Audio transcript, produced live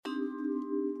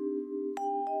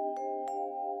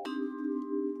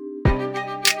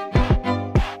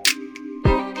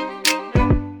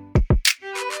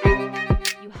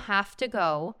have to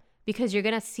go because you're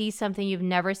going to see something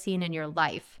you've never seen in your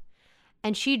life.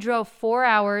 And she drove 4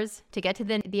 hours to get to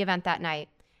the event that night.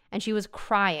 And she was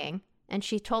crying. And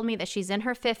she told me that she's in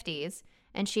her 50s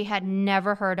and she had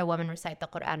never heard a woman recite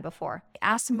the Quran before.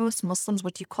 Ask most Muslims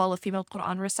what you call a female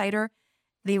Quran reciter.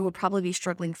 They would probably be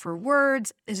struggling for words.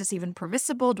 Is this even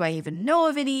permissible? Do I even know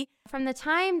of any? From the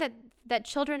time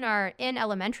that children are in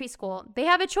elementary school, they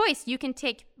have a choice. You can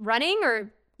take running or,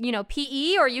 PE,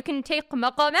 or you can take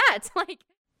maqamat.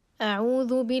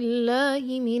 أعوذ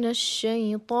بالله من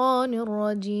الشيطان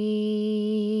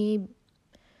الرجيم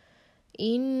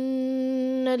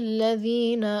إن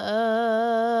الذين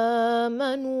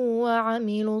آمنوا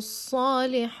وعملوا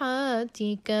الصالحات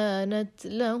كانت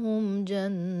لهم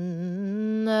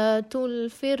جنات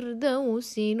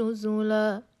الفردوس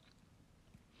نزلا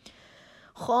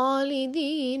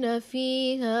خالدين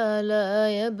فيها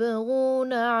لا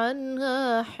يبغون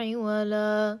عنها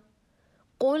حولا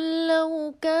قل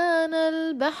لو كان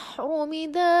البحر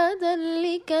مدادا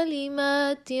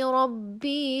لكلمات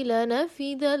ربي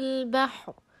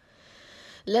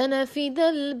لنفد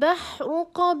البحر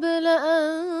قبل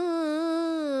أن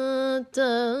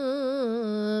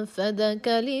تنفد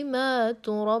كلمات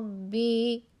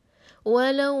ربي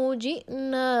ولو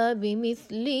جئنا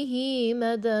بمثله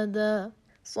مددا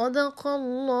صدق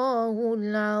الله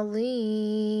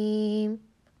العظيم.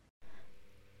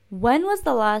 When was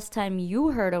the last time you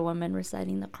heard a woman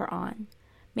reciting the Quran?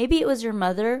 Maybe it was your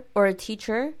mother or a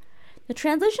teacher. The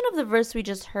translation of the verse we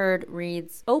just heard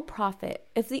reads, O Prophet,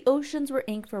 if the oceans were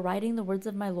ink for writing the words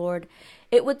of my Lord,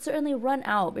 it would certainly run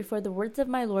out before the words of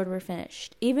my Lord were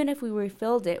finished, even if we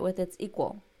refilled it with its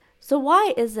equal. So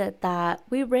why is it that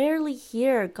we rarely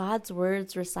hear God's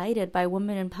words recited by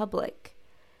women in public?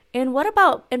 And what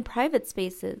about in private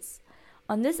spaces?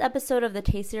 On this episode of the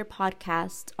Taysir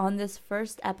podcast, on this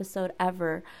first episode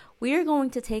ever, we are going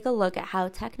to take a look at how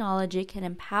technology can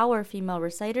empower female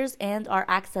reciters and our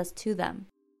access to them.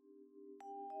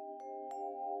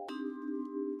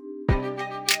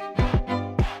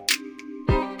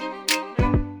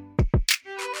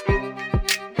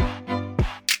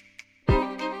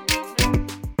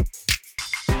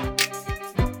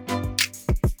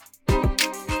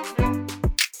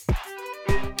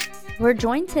 We're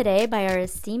joined today by our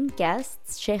esteemed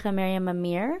guests, Sheikha Maryam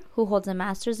Amir, who holds a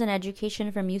master's in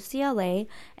education from UCLA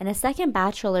and a second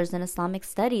bachelor's in Islamic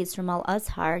studies from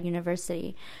Al-Azhar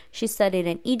University. She studied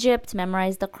in Egypt,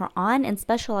 memorized the Quran, and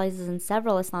specializes in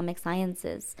several Islamic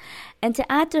sciences. And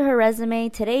to add to her resume,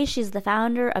 today she's the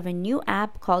founder of a new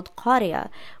app called Qariya,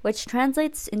 which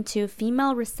translates into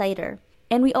female reciter.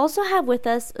 And we also have with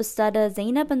us Ustada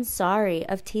Zainab Ansari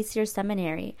of Taysir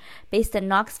Seminary, based in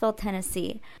Knoxville,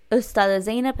 Tennessee. Ustada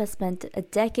Zainab has spent a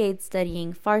decade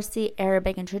studying Farsi,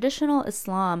 Arabic, and traditional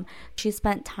Islam. She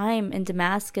spent time in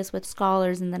Damascus with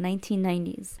scholars in the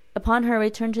 1990s. Upon her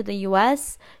return to the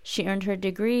U.S., she earned her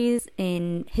degrees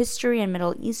in History and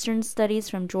Middle Eastern Studies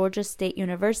from Georgia State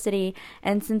University,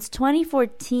 and since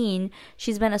 2014,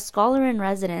 she's been a scholar in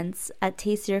residence at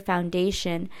Taysir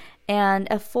Foundation and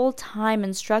a full-time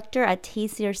instructor at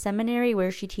Taysir Seminary,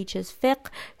 where she teaches fiqh,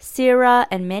 seerah,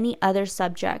 and many other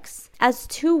subjects. As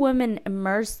two women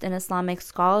immersed in Islamic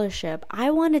scholarship,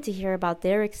 I wanted to hear about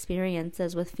their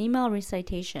experiences with female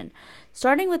recitation,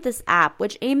 starting with this app,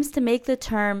 which aims to make the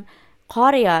term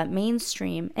Qariya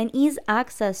mainstream and ease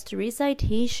access to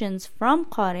recitations from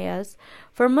Qariyas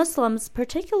for Muslims,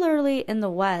 particularly in the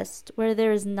West, where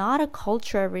there is not a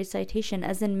culture of recitation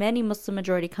as in many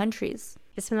Muslim-majority countries.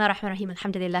 Bismillah ar-Rahman ar-Rahim,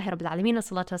 alhamdulillahi rabbil alameen,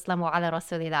 wassalatu wassalamu ala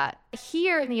rasulillah.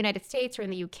 Here in the United States or in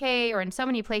the UK or in so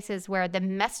many places where the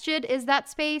masjid is that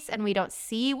space and we don't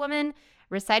see women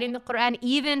reciting the Quran,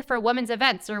 even for women's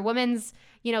events or women's,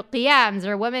 qiyams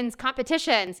or women's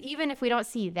competitions, even if we don't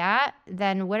see that,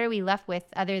 then what are we left with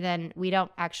other than we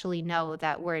don't actually know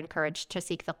that we're encouraged to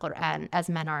seek the Quran as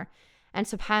men are. And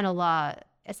subhanAllah,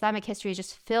 Islamic history is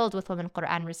just filled with women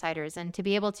Quran reciters, and to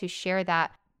be able to share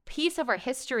that piece of our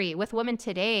history with women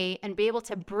today and be able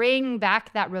to bring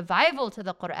back that revival to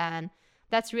the Quran,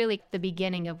 that's really the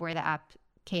beginning of where the app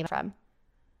came from.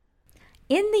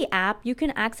 In the app, you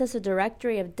can access a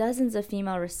directory of dozens of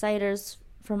female reciters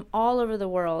from all over the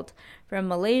world, from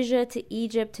Malaysia to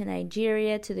Egypt to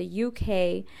Nigeria to the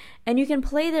UK, and you can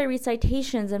play their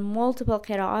recitations in multiple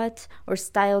qira'at or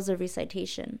styles of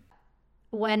recitation.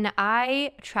 When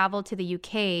I traveled to the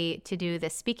UK to do the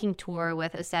speaking tour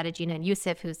with Ustada Gina and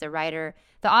Yusuf, who's the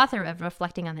author of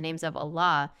Reflecting on the Names of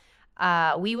Allah,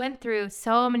 we went through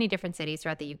so many different cities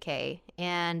throughout the UK,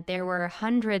 and there were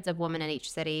hundreds of women in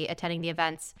each city attending the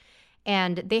events,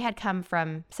 and they had come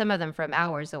some of them from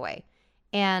hours away.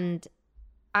 And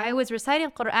I was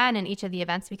reciting Quran in each of the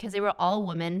events because they were all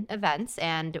women events,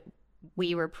 and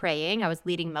we were praying. I was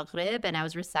leading Maghrib and I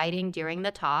was reciting during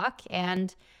the talk.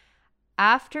 And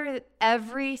after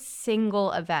every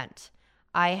single event,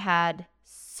 I had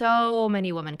so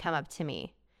many women come up to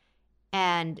me,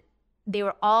 and they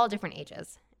were all different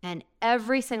ages. And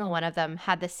every single one of them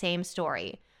had the same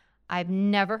story. I've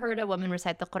never heard a woman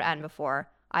recite the Quran before.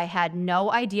 I had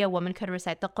no idea a woman could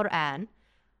recite the Quran.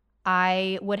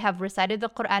 I would have recited the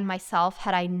Quran myself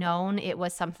had I known it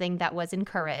was something that was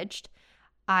encouraged.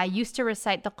 I used to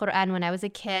recite the Quran when I was a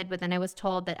kid, but then I was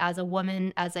told that as a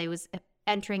woman, as I was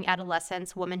entering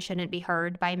adolescence, women shouldn't be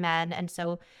heard by men. And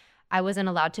so I wasn't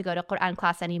allowed to go to Quran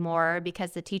class anymore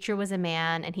because the teacher was a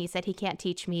man and he said he can't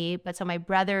teach me. But so my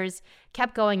brothers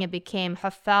kept going and became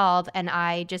hafald, and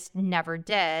I just never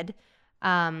did.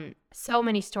 So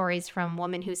many stories from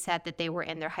women who said that they were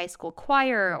in their high school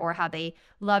choir or how they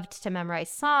loved to memorize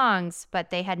songs, but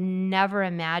they had never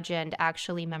imagined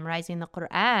actually memorizing the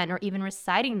Quran or even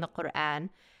reciting the Quran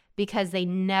because they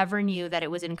never knew that it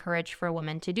was encouraged for a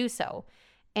woman to do so.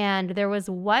 And there was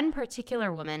one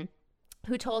particular woman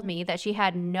who told me that she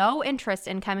had no interest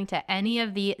in coming to any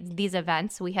of these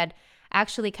events. We had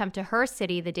actually come to her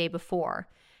city the day before,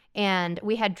 and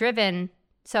we had driven.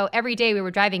 So every day we were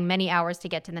driving many hours to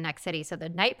get to the next city. So the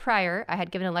night prior, I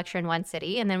had given a lecture in one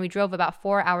city, and then we drove about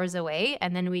 4 hours away,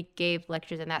 and then we gave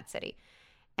lectures in that city.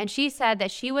 And she said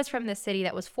that she was from the city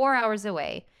that was 4 hours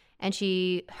away, and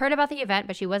she heard about the event,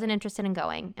 but she wasn't interested in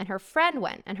going. And her friend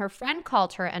went, and her friend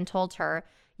called her and told her,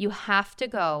 you have to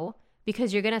go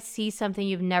because you're going to see something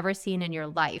you've never seen in your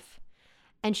life.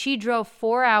 And she drove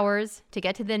 4 hours to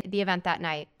get to the event that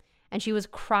night, and she was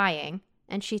crying.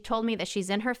 And she told me that she's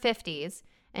in her 50s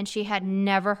and she had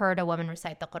never heard a woman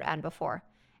recite the Quran before.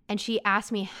 And she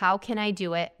asked me, how can I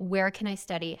do it? Where can I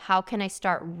study? How can I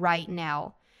start right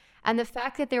now? And the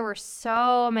fact that there were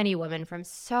so many women from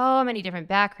so many different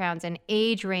backgrounds and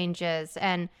age ranges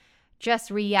and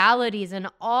just realities, and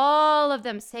all of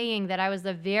them saying that I was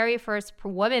the very first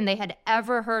woman they had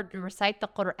ever heard recite the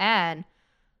Quran,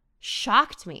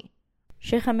 shocked me.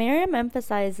 Sheikha Miriam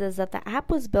emphasizes that the app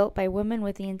was built by women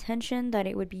with the intention that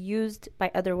it would be used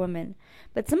by other women.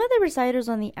 But some of the reciters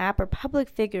on the app are public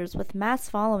figures with mass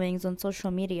followings on social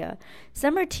media.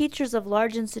 Some are teachers of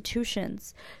large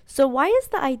institutions. So why is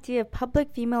the idea of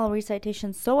public female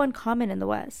recitation so uncommon in the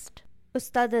West?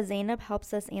 Ustada Zainab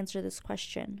helps us answer this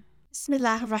question. بسم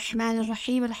الله الرحمن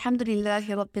الرحيم الحمد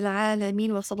لله رب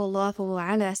العالمين وصلى الله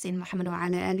على سيدنا محمد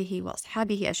وعلى آله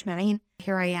وأصحابه أجمعين.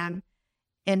 Here I am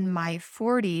in my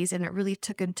 40s, and it really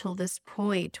took until this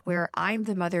point where I'm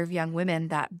the mother of young women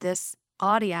that this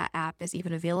Audia app is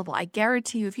even available. I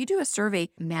guarantee you, if you do a survey,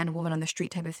 man, woman on the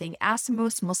street type of thing, ask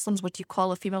most Muslims what you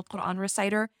call a female Quran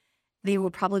reciter, they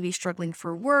would probably be struggling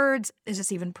for words. Is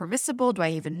this even permissible? Do I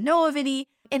even know of any?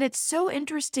 And it's so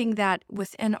interesting that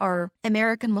within our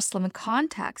American Muslim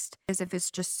context, as if it's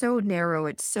just so narrow,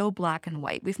 it's so black and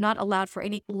white. We've not allowed for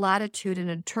any latitude in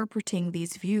interpreting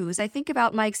these views. I think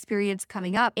about my experience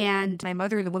coming up, and my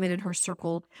mother and the women in her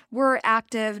circle were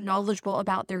active, knowledgeable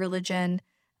about their religion,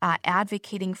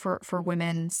 advocating for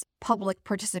women's public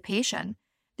participation.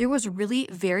 There was really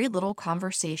very little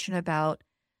conversation about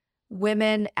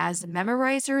women as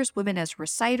memorizers, women as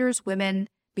reciters, women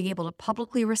being able to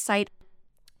publicly recite.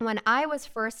 When I was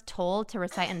first told to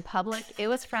recite in public, it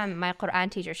was from my Quran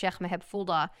teacher, Sheikh Mahib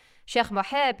Fulda. Sheikh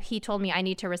Mahib, he told me I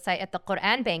need to recite at the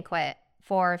Quran banquet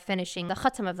for finishing the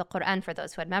khatam of the Quran for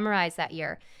those who had memorized that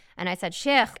year. And I said,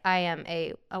 Sheikh, I am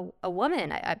a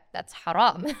woman. That's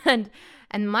haram.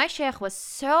 And my Sheikh was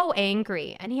so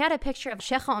angry. And he had a picture of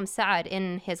Sheikha Sa'ad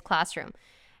in his classroom.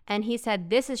 And he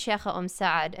said, this is Sheikha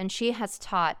Sa'ad, and she has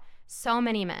taught so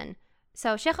many men.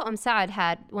 So Sheikha Sa'ad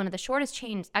had one of the shortest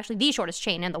chains, actually the shortest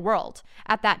chain in the world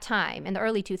at that time, in the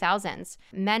early 2000s.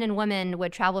 Men and women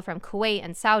would travel from Kuwait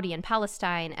and Saudi and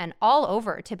Palestine and all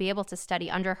over to be able to study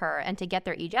under her and to get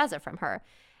their ijazah from her.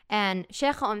 And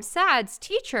Sheikha Sa'ad's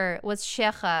teacher was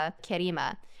Sheikha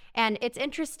Karima. And it's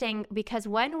interesting because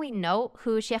when we know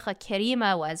who Sheikha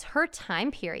Karima was, her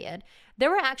time period, there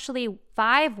were actually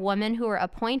 5 women who were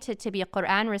appointed to be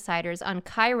Quran reciters on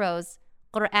Cairo's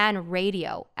Quran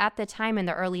radio at the time in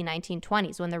the early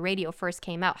 1920s when the radio first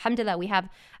came out. Alhamdulillah, we have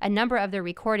a number of the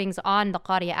recordings on the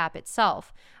Qariya app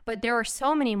itself. But there were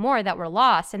so many more that were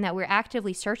lost and that we're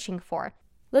actively searching for.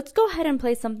 Let's go ahead and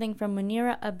play something from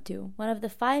Munira Abdu, one of the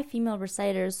 5 female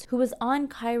reciters who was on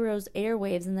Cairo's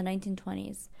airwaves in the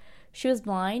 1920s. She was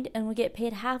blind and would get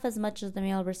paid half as much as the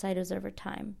male reciters of her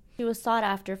time. She was sought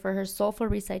after for her soulful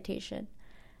recitation.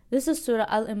 This is Surah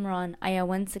Al-Imran, Ayah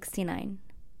 169.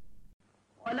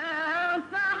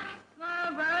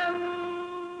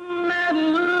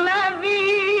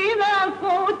 الذين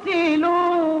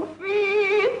قتلوا في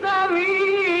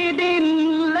سبيل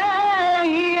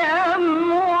الله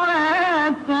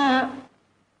أمواتا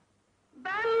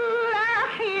بل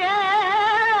أحياء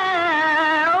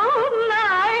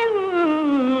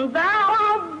عند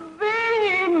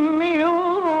ربهم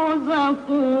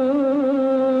يرزقون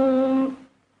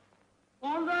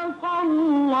صدق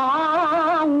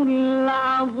الله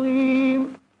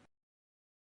العظيم.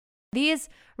 These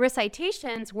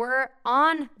recitations were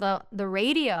on the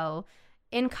radio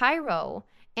in Cairo.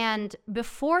 And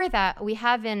before that, we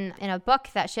have in a book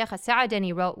that Sheikh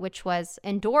Sa'adani wrote, which was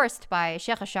endorsed by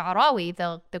Sheikh Sha'arawi,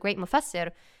 the great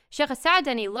mufassir. Sheikh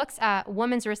Sa'adani looks at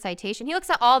women's recitation. He looks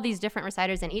at all these different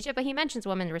reciters in Egypt, but he mentions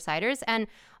women's reciters. And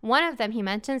one of them he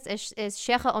mentions is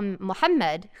Sheikh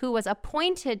Muhammad, who was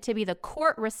appointed to be the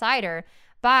court reciter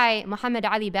by Muhammad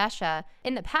Ali Basha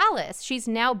in the palace. She's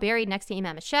now buried next to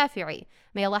Imam al-Shafi'i.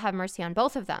 May Allah have mercy on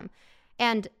both of them.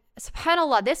 And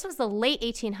subhanAllah, this was the late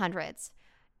 1800s.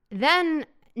 Then,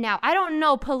 now, I don't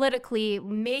know politically,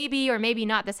 maybe or maybe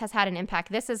not, this has had an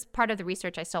impact. This is part of the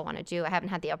research I still want to do. I haven't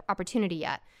had the opportunity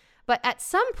yet. But at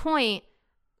some point,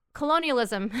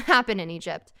 colonialism happened in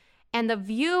Egypt. And the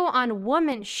view on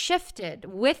women shifted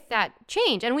with that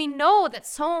change. And we know that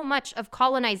so much of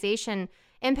colonization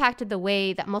impacted the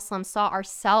way that Muslims saw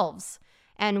ourselves.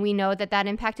 And we know that that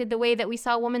impacted the way that we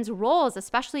saw women's roles,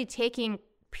 especially taking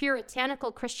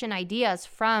puritanical Christian ideas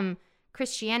from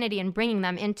Christianity and bringing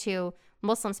them into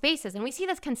Muslim spaces. And we see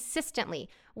this consistently.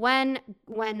 When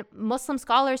Muslim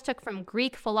scholars took from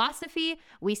Greek philosophy,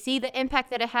 we see the impact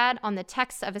that it had on the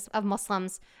texts of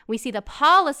Muslims. We see the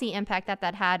policy impact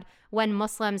that had when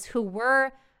Muslims who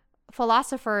were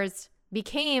philosophers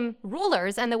became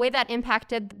rulers, and the way that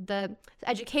impacted the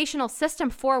educational system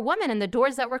for women and the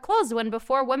doors that were closed when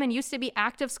before women used to be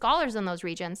active scholars in those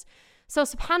regions. So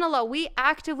subhanAllah, we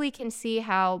actively can see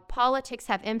how politics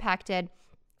have impacted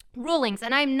rulings.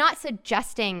 And I'm not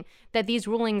suggesting that these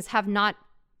rulings have not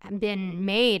been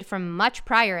made from much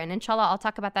prior, and inshallah I'll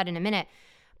talk about that in a minute.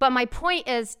 But my point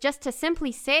is just to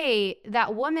simply say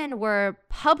that women were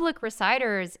public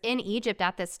reciters in Egypt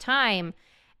at this time,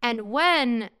 and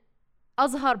when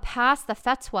Azhar passed the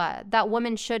fatwa that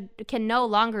women can no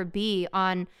longer be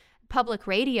on public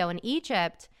radio in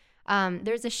Egypt,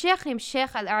 there's a sheikh named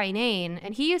Sheikh Al-Ainain,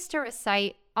 and he used to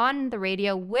recite on the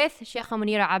radio with Sheikh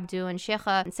Munira Abdu and Sheikh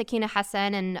Sakina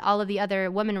Hassan and all of the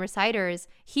other women reciters.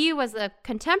 He was a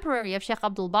contemporary of Sheikh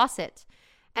Abdul Basit.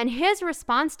 And his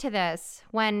response to this,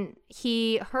 when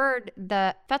he heard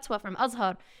the fatwa from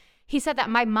Azhar, he said that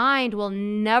my mind will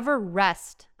never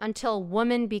rest until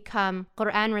women become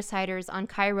Quran reciters on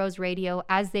Cairo's radio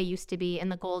as they used to be in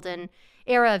the golden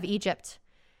era of Egypt.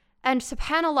 And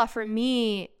subhanAllah, for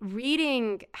me,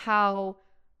 reading how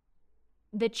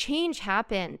the change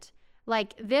happened,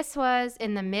 like this was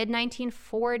in the mid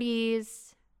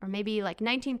 1940s or maybe like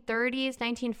 1930s,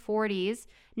 1940s.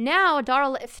 Now, Dar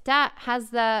al-Ifta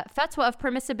has the fatwa of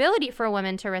permissibility for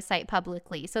women to recite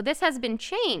publicly. So this has been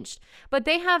changed. But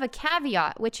they have a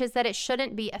caveat, which is that it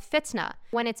shouldn't be a fitna.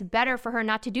 When it's better for her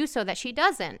not to do so, that she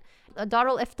doesn't. Dar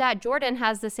al-Ifta, Jordan,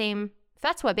 has the same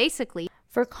fatwa, basically.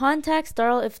 For context, Dar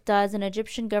al-Ifta is an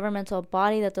Egyptian governmental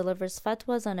body that delivers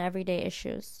fatwas on everyday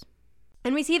issues.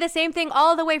 And we see the same thing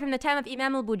all the way from the time of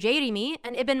Imam al-Bujayrimi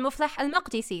and Ibn Muflih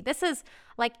al-Maqdisi. This is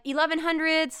like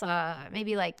 1100s,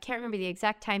 maybe like, can't remember the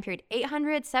exact time period,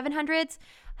 800s, 700s,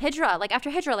 Hijrah, like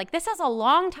after Hijrah. Like this is a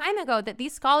long time ago that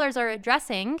these scholars are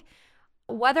addressing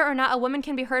whether or not a woman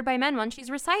can be heard by men when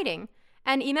she's reciting.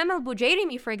 And Imam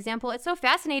al-Bujayrimi, for example, it's so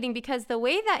fascinating because the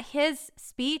way that his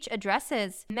speech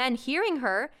addresses men hearing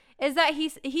her is that he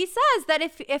says that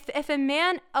if a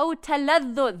man, oh,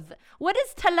 taladhud. What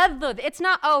is taladhud? It's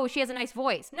not, oh, she has a nice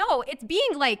voice. No, it's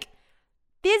being like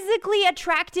physically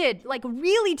attracted, like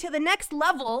really to the next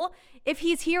level. If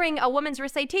he's hearing a woman's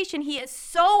recitation, he is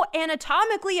so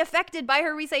anatomically affected by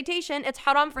her recitation, it's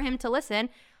haram for him to listen.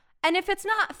 And if it's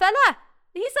not, fala,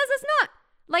 he says it's not.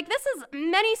 Like this is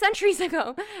many centuries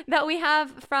ago that we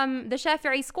have from the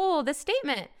Shafi'i school, this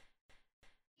statement.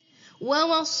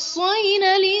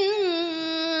 ووصينا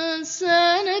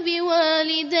الإنسان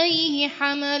بوالديه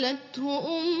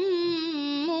حملته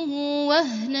أمه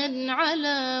وهنا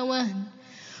على وهن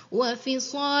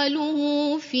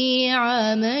وفصاله في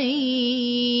عامين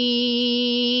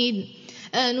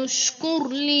أن اشكر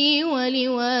لي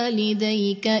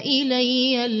ولوالديك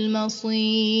إلي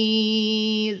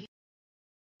المصير.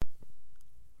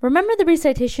 Remember the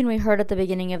recitation we heard at the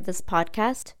beginning of this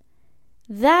podcast?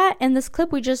 That and this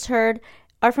clip we just heard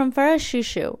are from Farah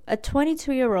Shushu, a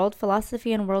 22-year-old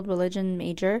philosophy and world religion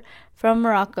major from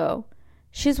Morocco.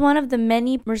 She's one of the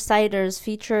many reciters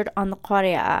featured on the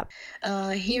Qaria app.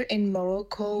 Here in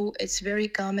Morocco, it's very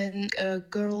common.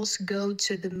 Girls go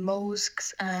to the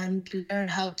mosques and learn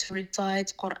how to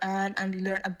recite Quran and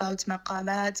learn about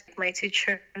maqamat. My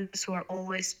teachers were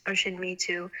always pushing me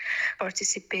to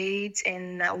participate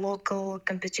in local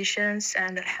competitions,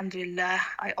 and alhamdulillah,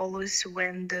 I always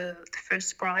win the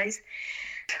first prize.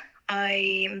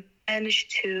 I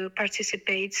managed to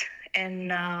participate in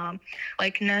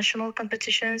national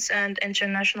competitions and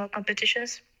international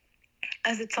competitions.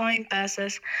 As the time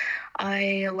passes,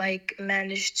 I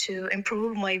managed to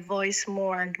improve my voice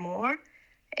more and more.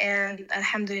 And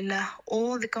alhamdulillah,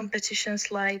 all the competitions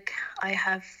I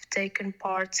have taken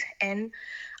part in,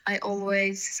 I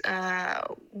always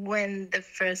win the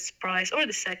first prize or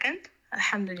the second.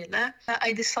 Alhamdulillah.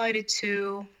 I decided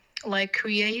to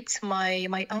create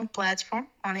my own platform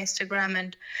on Instagram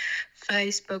and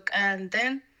Facebook, and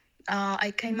then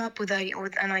I came up with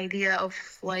an idea of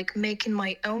making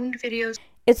my own videos.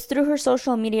 It's through her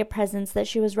social media presence that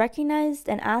she was recognized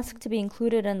and asked to be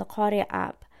included in the Qaria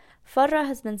app. Farra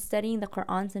has been studying the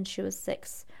Quran since she was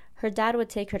 6. Her dad would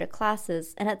take her to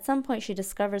classes, and at some point she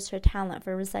discovers her talent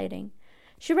for reciting.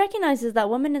 She recognizes that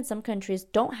women in some countries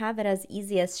don't have it as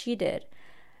easy as she did,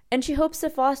 and she hopes to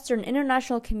foster an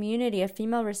international community of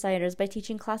female reciters by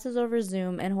teaching classes over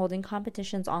Zoom and holding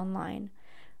competitions online.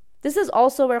 This is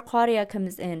also where Qaria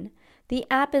comes in. The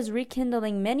app is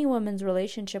rekindling many women's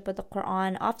relationship with the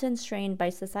Quran, often strained by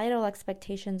societal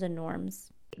expectations and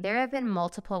norms. There have been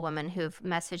multiple women who've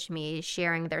messaged me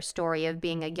sharing their story of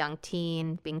being a young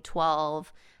teen, being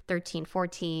 12, 13,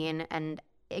 14, and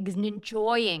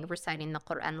enjoying reciting the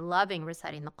Quran, loving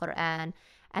reciting the Quran,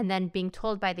 and then being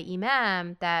told by the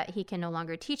imam that he can no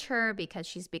longer teach her because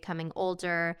she's becoming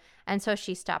older, and so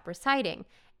she stopped reciting.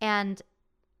 And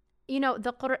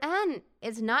the Quran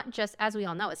is not just, as we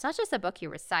all know, it's not just a book you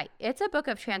recite. It's a book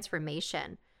of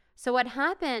transformation. So what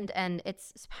happened, and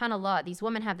it's subhanAllah, these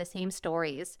women have the same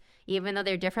stories. Even though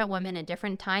they're different women in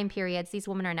different time periods, these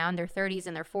women are now in their 30s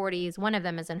and their 40s. One of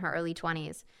them is in her early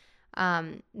 20s.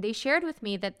 They shared with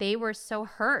me that they were so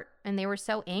hurt and they were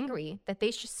so angry that they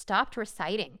just stopped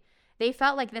reciting. They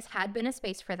felt like this had been a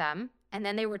space for them. And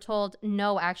then they were told,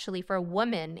 no, actually, for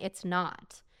women, it's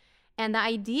not. And the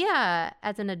idea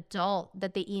as an adult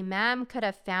that the imam could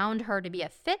have found her to be a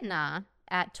fitna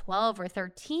at 12 or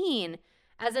 13,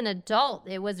 as an adult,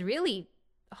 it was really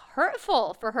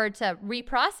hurtful for her to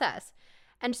reprocess.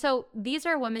 And so these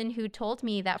are women who told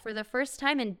me that for the first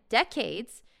time in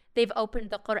decades, they've opened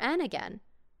the Quran again.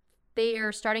 They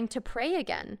are starting to pray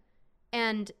again.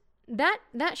 And that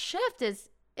shift is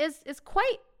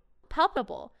quite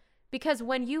palpable. Because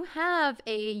when you have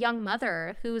a young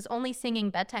mother who's only singing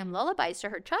bedtime lullabies to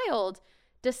her child,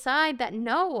 decide that,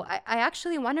 no, I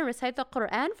actually want to recite the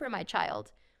Quran for my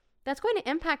child, that's going to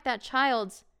impact that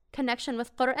child's connection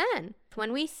with Quran.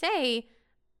 When we say,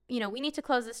 we need to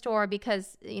close this door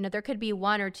because, there could be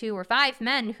 1 or 2 or 5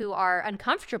 men who are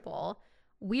uncomfortable,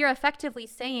 we are effectively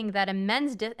saying that a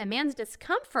man's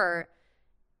discomfort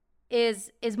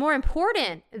is more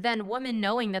important than women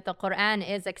knowing that the Quran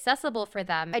is accessible for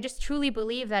them. I just truly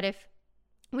believe that if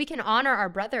we can honor our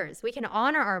brothers, we can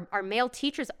honor our male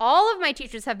teachers. All of my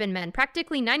teachers have been men,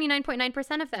 practically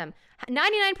 99.9% of them.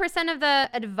 99% of the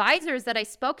advisors that I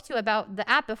spoke to about the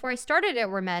app before I started it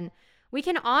were men. We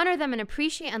can honor them and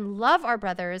appreciate and love our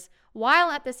brothers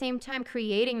while at the same time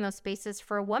creating those spaces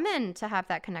for women to have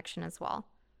that connection as well.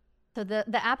 So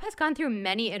the app has gone through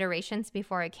many iterations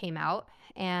before it came out.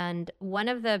 And one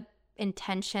of the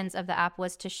intentions of the app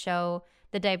was to show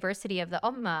the diversity of the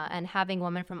ummah and having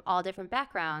women from all different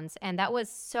backgrounds. And that was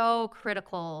so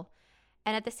critical.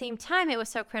 And at the same time, it was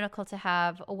so critical to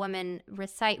have a woman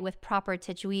recite with proper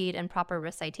tajweed and proper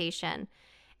recitation.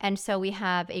 And so we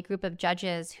have a group of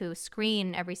judges who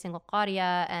screen every single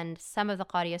qariya, and some of the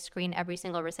qariya screen every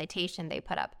single recitation they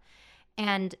put up.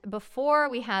 And before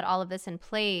we had all of this in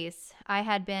place, I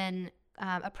had been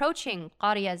approaching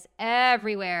qariyas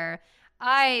everywhere.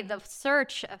 The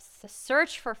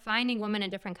search for finding women in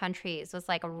different countries was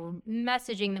like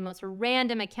messaging the most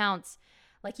random accounts.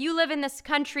 Like, you live in this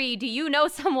country. Do you know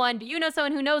someone? Do you know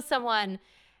someone who knows someone?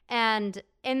 And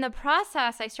in the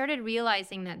process, I started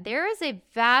realizing that there is a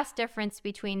vast difference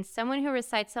between someone who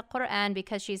recites the Quran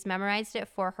because she's memorized it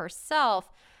for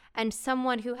herself and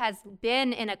someone who has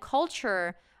been in a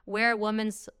culture where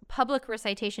women's public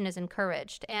recitation is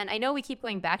encouraged. And I know we keep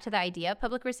going back to the idea of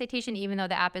public recitation, even though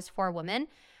the app is for women,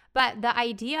 But the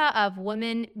idea of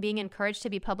women being encouraged to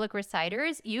be public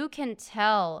reciters, you can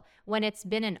tell when it's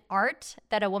been an art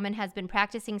that a woman has been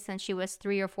practicing since she was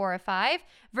 3 or 4 or 5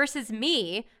 versus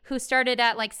me, who started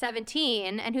at like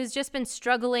 17 and who's just been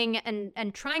struggling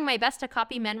and trying my best to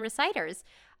copy men reciters.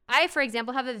 I, for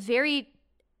example, have a very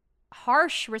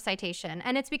harsh recitation,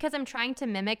 and it's because I'm trying to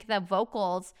mimic the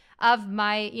vocals of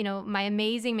my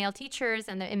amazing male teachers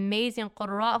and the amazing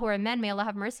qurra who are men. May Allah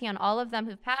have mercy on all of them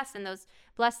who've passed and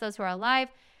bless those who are alive,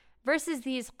 versus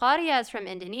these qariyas from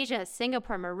Indonesia,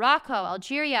 Singapore, Morocco,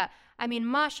 Algeria. I mean,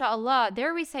 mashallah,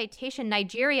 their recitation,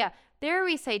 Nigeria, their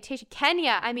recitation,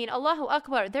 Kenya, I mean, Allahu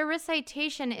Akbar, their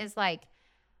recitation is like,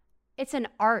 it's an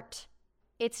art.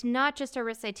 It's not just a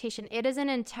recitation, it is an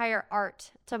entire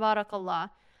art,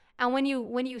 tabarakallah. And when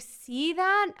you see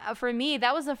that, for me,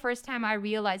 that was the first time I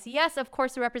realized, yes, of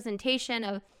course, the representation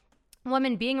of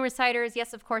women being reciters.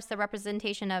 Yes, of course, the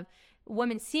representation of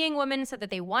women seeing women so that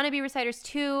they want to be reciters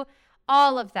too.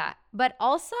 All of that. But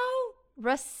also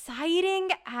reciting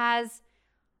as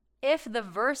if the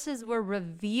verses were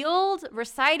revealed,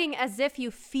 reciting as if you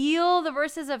feel the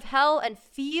verses of hell and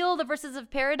feel the verses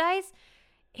of paradise.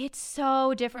 It's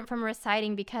so different from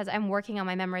reciting because I'm working on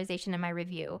my memorization and my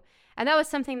review. And that was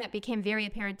something that became very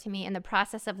apparent to me in the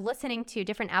process of listening to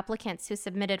different applicants who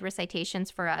submitted recitations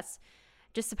for us.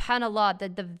 Just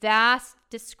subhanAllah, the vast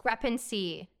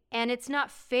discrepancy. And it's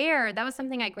not fair. That was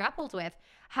something I grappled with.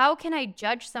 How can I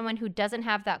judge someone who doesn't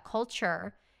have that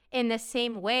culture in the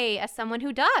same way as someone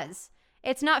who does?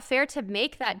 It's not fair to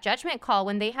make that judgment call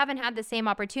when they haven't had the same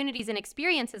opportunities and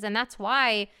experiences. And that's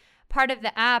why part of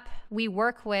the app, we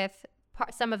work with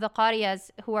some of the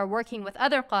qariyas who are working with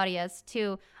other qariyas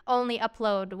to only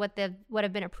upload what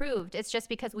have been approved. It's just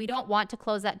because we don't want to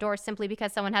close that door simply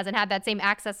because someone hasn't had that same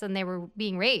access and they were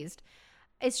being raised.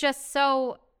 It's just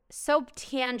so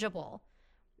tangible.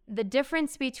 The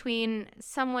difference between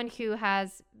someone who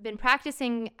has been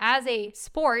practicing as a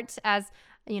sport, as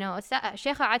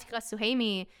Sheikha Atiqa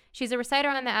Suhaimi, she's a reciter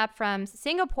on the app from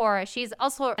Singapore. She's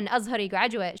also an Azhari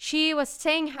graduate. She was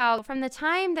saying how from the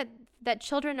time that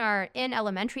children are in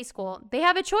elementary school, they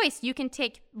have a choice. You can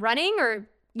take running or,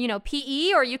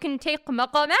 PE, or you can take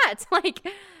maqamat. Like,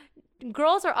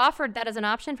 girls are offered that as an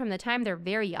option from the time they're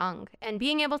very young. And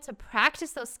being able to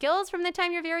practice those skills from the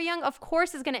time you're very young, of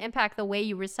course, is going to impact the way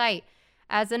you recite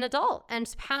as an adult. And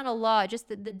subhanAllah, just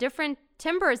the different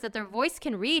timbers that their voice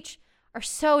can reach are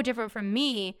so different from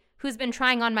me, who's been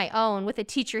trying on my own with a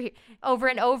teacher over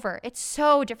and over. It's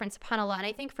so different, subhanAllah. And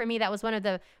I think for me, that was one of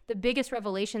the biggest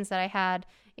revelations that I had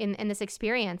in this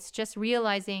experience, just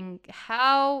realizing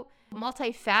how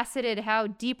multifaceted, how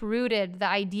deep-rooted the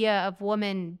idea of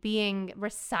women being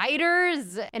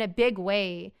reciters in a big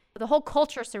way, the whole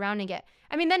culture surrounding it.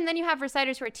 I mean, then you have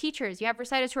reciters who are teachers. You have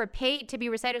reciters who are paid to be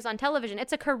reciters on television.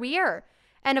 It's a career.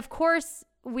 And of course,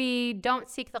 we don't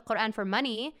seek the Quran for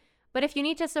money. But if you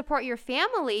need to support your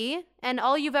family and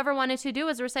all you've ever wanted to do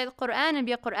is recite the Quran and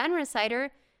be a Quran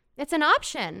reciter, it's an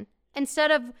option. Instead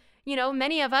of,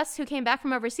 many of us who came back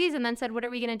from overseas and then said, what are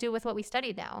we going to do with what we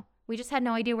studied now? We just had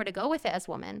no idea where to go with it as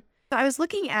women. So I was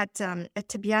looking at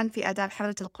Tibyan fi Adab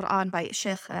Hamalat al-Quran by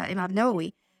Sheikh Imam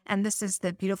Nawawi, and this is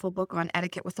the beautiful book on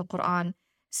etiquette with the Quran.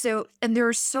 So, and there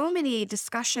are so many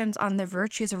discussions on the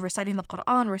virtues of reciting the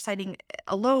Quran, reciting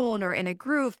alone or in a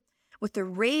group with the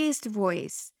raised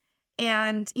voice.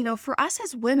 And, for us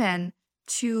as women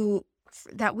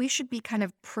that we should be kind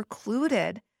of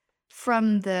precluded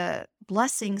from the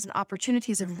blessings and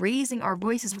opportunities of raising our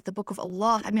voices with the book of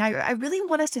Allah. I mean, I really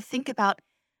want us to think about,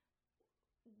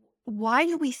 why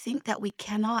do we think that we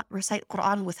cannot recite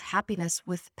Quran with happiness,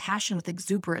 with passion, with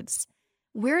exuberance?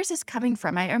 Where is this coming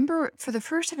from? I remember for the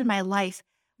first time in my life,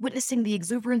 witnessing the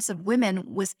exuberance of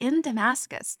women was in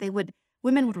Damascus.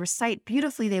 Women would recite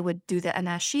beautifully. They would do the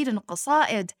anashid and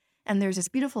qasaid. And there's this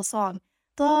beautiful song,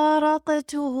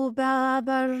 طرقت باب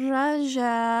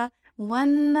الرجا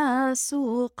والناس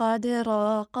قد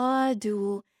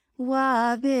رقدوا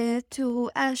وبت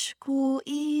أشكو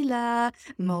إلى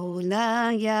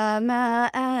مولاي ما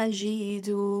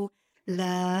أجد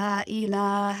لا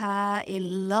إله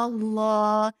إلا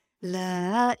الله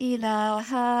لا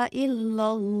إله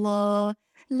إلا الله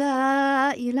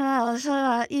لا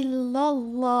إله إلا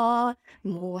الله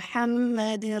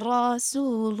Muhammad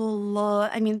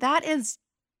Rasulullah. I mean, that is,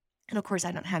 and of course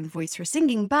I don't have a voice for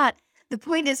singing, but the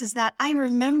point is that I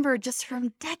remember just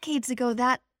from decades ago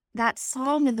that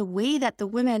song and the way that the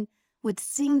women would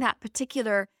sing that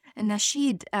particular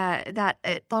nasheed, that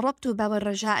طرقت باب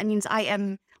الرجاء, means I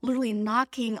am literally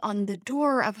knocking on the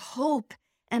door of hope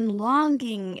and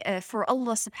longing for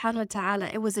Allah subhanahu wa ta'ala.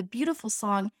 It was a beautiful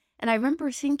song. And I remember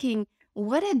thinking,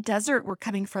 what a desert we're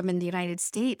coming from in the United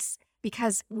States,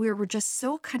 because we're just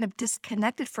so kind of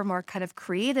disconnected from our kind of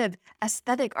creative,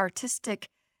 aesthetic, artistic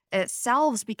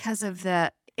selves because of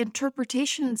the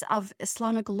interpretations of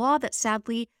Islamic law that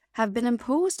sadly have been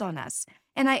imposed on us.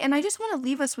 And I just want to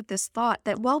leave us with this thought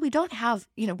that while we don't have,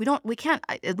 we can't,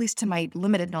 at least to my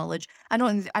limited knowledge, I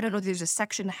don't know if there's a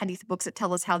section in hadith books that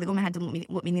tell us how the Ummah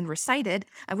al-Mu'mineen recited.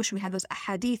 I wish we had those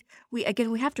hadith. We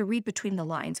have to read between the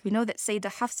lines. We know that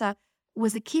Sayyidah Hafsa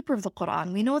was the keeper of the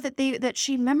Quran. We know that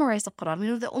she memorized the Quran. We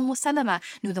know that Salama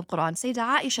knew the Quran.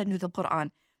 Sayyidah Aisha knew the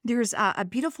Quran. There's a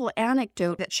beautiful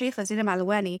anecdote that Shaykh Zainab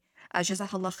Alwani,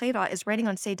 Jazakallah Khaira, is writing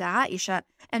on Sayyidah Aisha.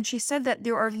 And she said that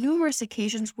there are numerous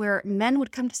occasions where men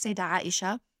would come to Sayyidah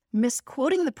Aisha,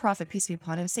 misquoting the Prophet, peace be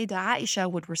upon him. Sayyidah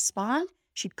Aisha would respond.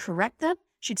 She'd correct them.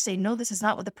 She'd say, no, this is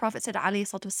not what the Prophet said, alayhi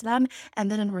salatu wasalam. And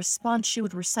then in response, she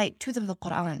would recite to them the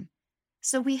Quran.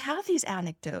 So we have these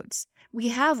anecdotes. We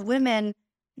have women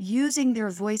using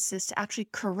their voices to actually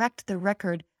correct the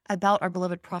record about our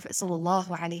beloved Prophet sallallahu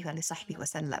alaihi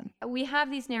wasallam. We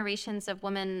have these narrations of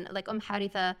women like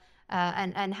Haritha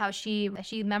and how she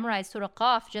memorized Surah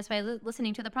Qaf just by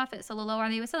listening to the Prophet sallallahu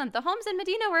alaihi wasallam. The homes in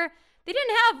Medina they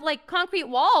didn't have like concrete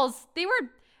walls. They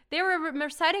were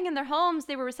reciting in their homes.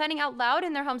 They were reciting out loud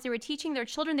in their homes. They were teaching their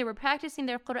children. They were practicing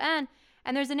their Quran.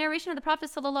 And there's a narration of the Prophet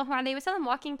sallallahu alaihi wasallam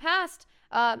walking past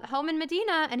home in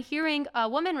Medina and hearing a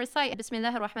woman recite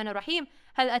Bismillah ar-Rahman ar-Rahim,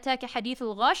 Hal ataka hadith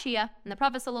al-ghashiyah, and the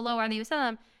Prophet sallallahu alaihi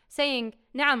wasallam saying,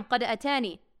 Na'am qad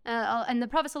atani, and the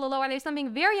Prophet sallallahu alaihi wasallam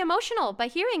being very emotional by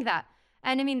hearing that.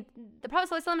 And I mean, the Prophet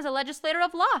sallallahu alaihi wasallam is a legislator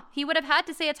of law. He would have had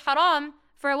to say it's haram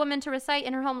for a woman to recite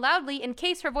in her home loudly in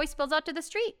case her voice spills out to the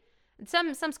street.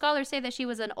 Some scholars say that she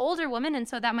was an older woman, and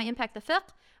so that might impact the fiqh.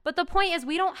 But the point is,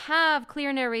 we don't have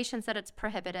clear narrations that it's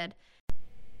prohibited.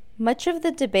 Much of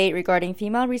the debate regarding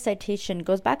female recitation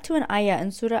goes back to an ayah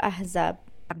in Surah Ahzab.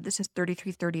 This is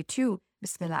 33-32.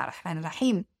 Bismillah ar-Rahman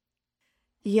ar-Rahim.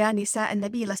 يا نساء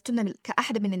النبي لستن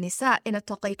كأحد من النساء إن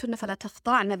اتقيتن فلا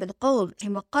تخضعن بالقول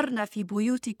وقرن في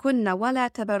بيوتكن ولا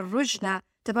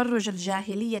تبرج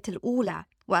الجاهلية الأولى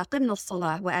وأقمنا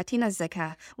الصلاة وآتينا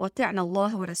الزكاة وأطعنا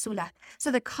الله ورسوله.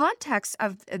 So the context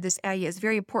of this ayah is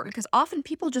very important because often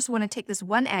people just want to take this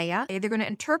one ayah, they're going to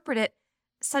interpret it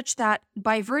such that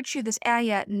by virtue of this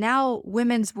ayah, now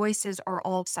women's voices are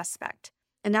all suspect.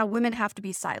 And now women have to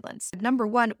be silenced. Number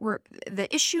one, the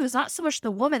issue is not so much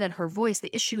the woman and her voice,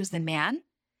 the issue is the man.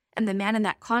 And the man in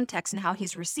that context and how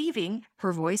he's receiving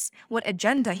her voice, what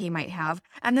agenda he might have.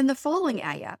 And then the following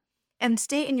ayah. And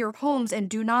stay in your homes and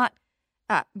do not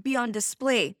be on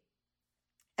display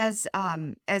as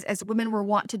women were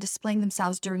wont to displaying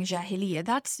themselves during Jahiliyyah.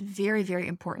 That's very, very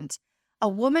important. A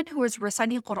woman who is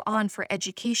reciting Quran for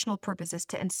educational purposes,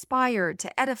 to inspire,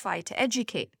 to edify, to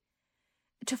educate,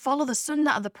 to follow the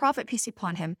sunnah of the Prophet, peace be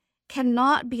upon him,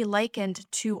 cannot be likened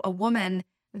to a woman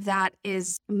that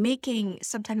is making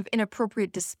some type of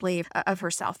inappropriate display of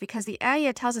herself. Because the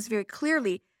ayah tells us very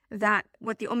clearly that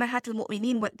what the Ummahat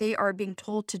al-Mu'mineen, what they are being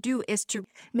told to do is to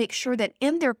make sure that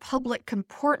in their public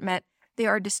comportment, they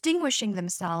are distinguishing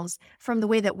themselves from the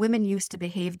way that women used to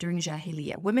behave during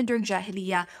Jahiliyyah. Women during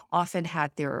Jahiliyyah often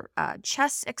had their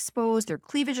chests exposed, their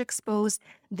cleavage exposed.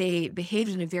 They behaved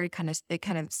in a very kind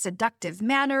of seductive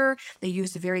manner. They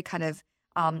used a very kind of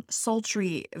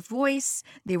sultry voice.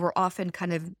 They were often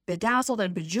kind of bedazzled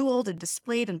and bejeweled and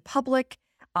displayed in public.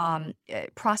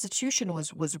 Prostitution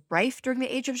was rife during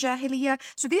the age of Jahiliyyah.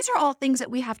 So these are all things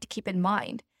that we have to keep in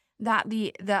mind. That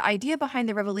the idea behind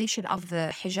the revelation of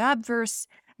the hijab verse,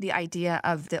 the idea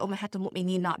of the Ummahat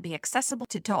al-Mu'mineen not being accessible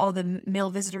to all the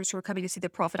male visitors who are coming to see the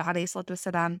Prophet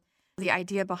ﷺ, the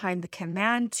idea behind the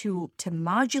command to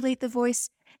modulate the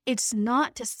voice, it's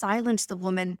not to silence the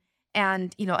woman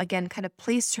and, again, kind of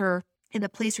place her in a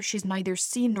place where she's neither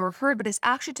seen nor heard, but it's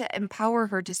actually to empower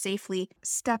her to safely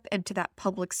step into that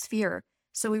public sphere.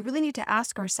 So we really need to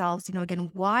ask ourselves, again,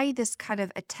 why this kind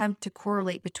of attempt to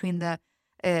correlate between the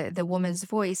woman's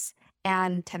voice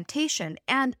and temptation?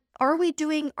 And are we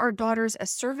doing our daughters a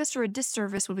service or a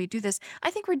disservice when we do this?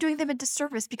 I think we're doing them a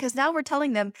disservice because now we're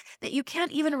telling them that you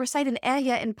can't even recite an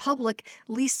ayah in public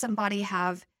lest somebody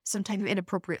have some type of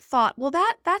inappropriate thought. Well,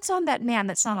 that's on that man,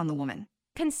 that's not on the woman.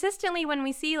 Consistently, when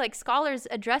we see like scholars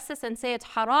address this and say it's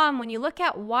haram, when you look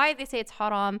at why they say it's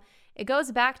haram, it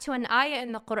goes back to an ayah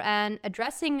in the Quran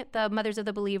addressing the mothers of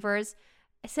the believers,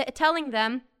 telling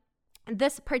them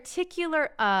this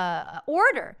particular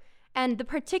order. And the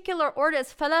particular order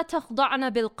is فَلَا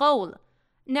تَخْضَعْنَ بِالْقَوْلِ.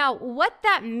 Now, what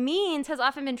that means has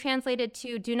often been translated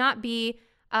to do not be,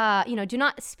 do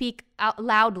not speak out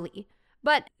loudly.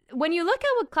 But when you look at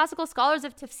what classical scholars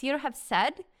of tafsir have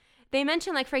said, they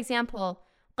mention, like, for example,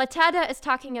 Qatada is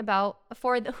talking about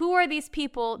who are these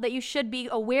people that you should be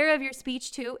aware of your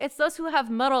speech to? It's those who have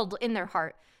marad in their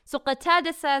heart. So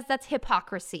Qatada says that's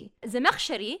hypocrisy.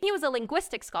 Zamakhshari, he was a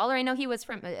linguistic scholar. I know he was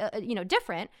from,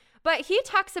 different, but he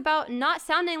talks about not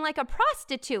sounding like a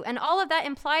prostitute, and all of that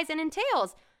implies and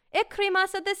entails. Ikrimah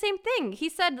said the same thing. He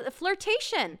said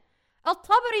flirtation.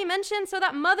 Al-Tabari mentioned so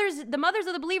that the mothers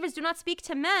of the believers do not speak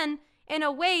to men in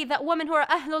a way that women who are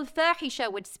ahlul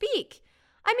fahisha would speak.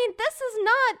 I mean, this is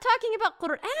not talking about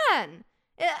Quran.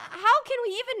 How can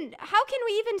we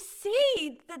even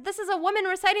say that this is a woman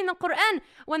reciting the Quran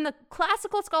when the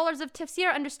classical scholars of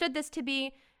tafsir understood this to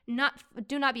be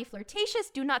do not be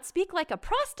flirtatious, do not speak like a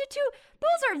prostitute?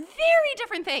 Those are very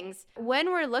different things.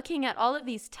 When we're looking at all of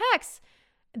these texts,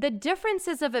 the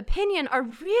differences of opinion are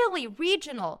really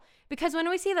regional, because when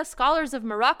we see the scholars of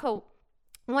Morocco,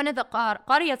 one of the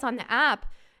qariyas on the app,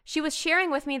 she was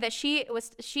sharing with me that she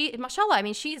mashallah, I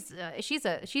mean, she's a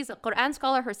Quran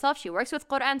scholar herself. She works with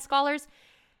Quran scholars.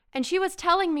 And she was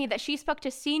telling me that she spoke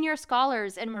to senior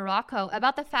scholars in Morocco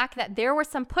about the fact that there was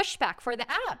some pushback for the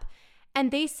app. And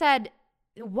they said,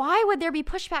 why would there be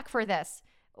pushback for this?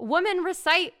 Women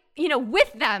recite,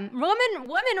 with them.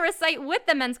 Women recite with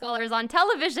the men scholars on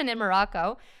television in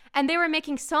Morocco. And they were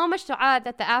making so much dua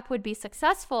that the app would be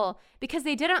successful because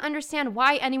they didn't understand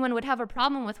why anyone would have a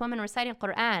problem with women reciting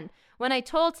Quran. When I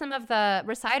told some of the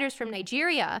reciters from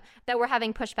Nigeria that were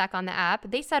having pushback on the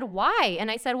app, they said, why? And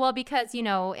I said, well, because,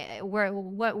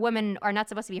 women are not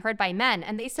supposed to be heard by men.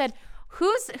 And they said,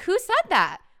 who said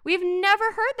that? We've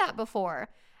never heard that before.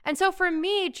 And so for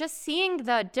me, just seeing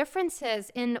the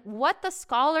differences in what the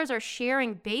scholars are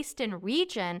sharing based in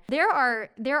region, there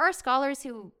are scholars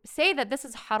who say that this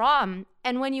is haram.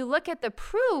 And when you look at the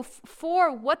proof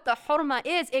for what the hurma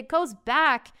is, it goes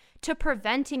back to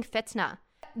preventing fitna.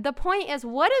 The point is,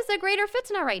 what is the greater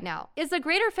fitna right now? Is the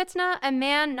greater fitna a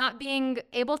man not being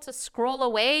able to scroll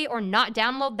away or not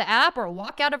download the app or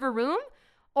walk out of a room?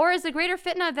 Or is the greater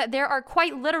fitna that there are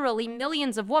quite literally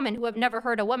millions of women who have never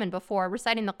heard a woman before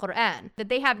reciting the Quran, that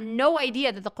they have no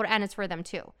idea that the Quran is for them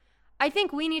too? I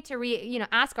think we need to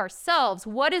ask ourselves,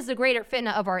 what is the greater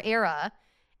fitna of our era?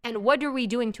 And what are we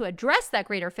doing to address that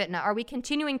greater fitna? Are we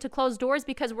continuing to close doors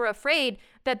because we're afraid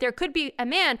that there could be a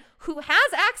man who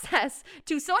has access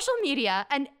to social media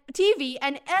and TV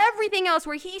and everything else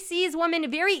where he sees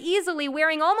women very easily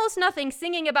wearing almost nothing,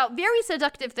 singing about very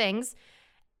seductive things?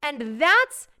 And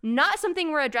that's not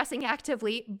something we're addressing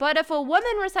actively. But if a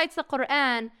woman recites the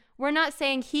Quran, we're not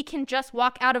saying he can just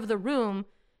walk out of the room.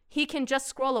 He can just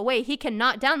scroll away. He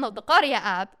cannot download the Qariya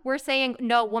app. We're saying,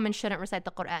 no, women shouldn't recite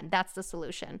the Quran. That's the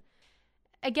solution.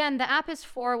 Again, the app is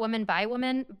for women by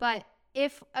women. But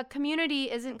if a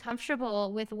community isn't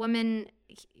comfortable with women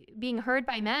being heard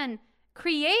by men,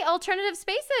 create alternative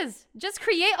spaces. Just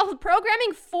create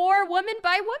programming for women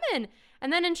by women.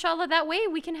 And then, inshallah, that way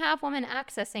we can have women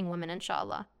accessing women,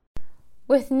 inshallah.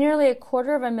 With nearly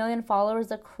 250,000 followers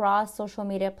across social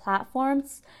media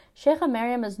platforms, Sheikha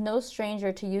Maryam is no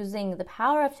stranger to using the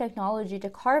power of technology to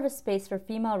carve a space for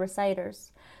female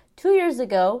reciters. 2 years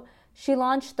ago, she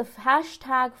launched the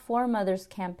 #4Mothers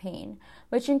campaign,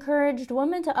 which encouraged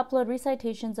women to upload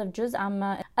recitations of Juz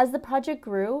Amma. As the project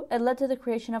grew, it led to the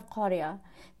creation of Qariya.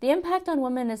 The impact on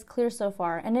women is clear so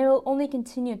far, and it will only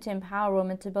continue to empower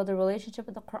women to build a relationship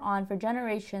with the Quran for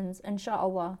generations,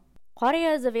 inshallah.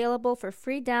 Qariya is available for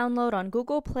free download on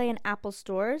Google Play and Apple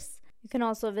stores. You can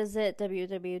also visit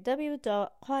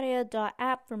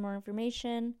www.qariya.app for more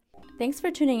information. Thanks for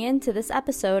tuning in to this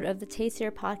episode of the Taysir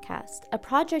Podcast, a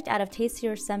project out of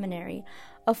Taysir Seminary,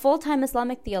 a full-time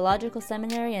Islamic theological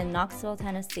seminary in Knoxville,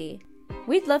 Tennessee.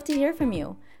 We'd love to hear from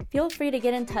you. Feel free to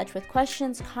get in touch with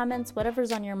questions, comments,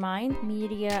 whatever's on your mind.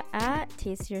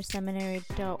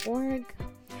 media@taysirseminary.org.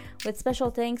 With special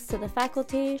thanks to the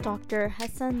faculty, Dr.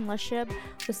 Hassan Lashib,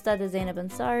 Ustad Zainab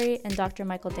Ansari, and Dr.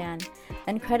 Michael Dan.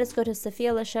 And credits go to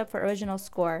Sophia Lashib for original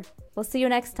score. We'll see you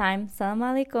next time.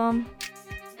 Assalamu alaikum.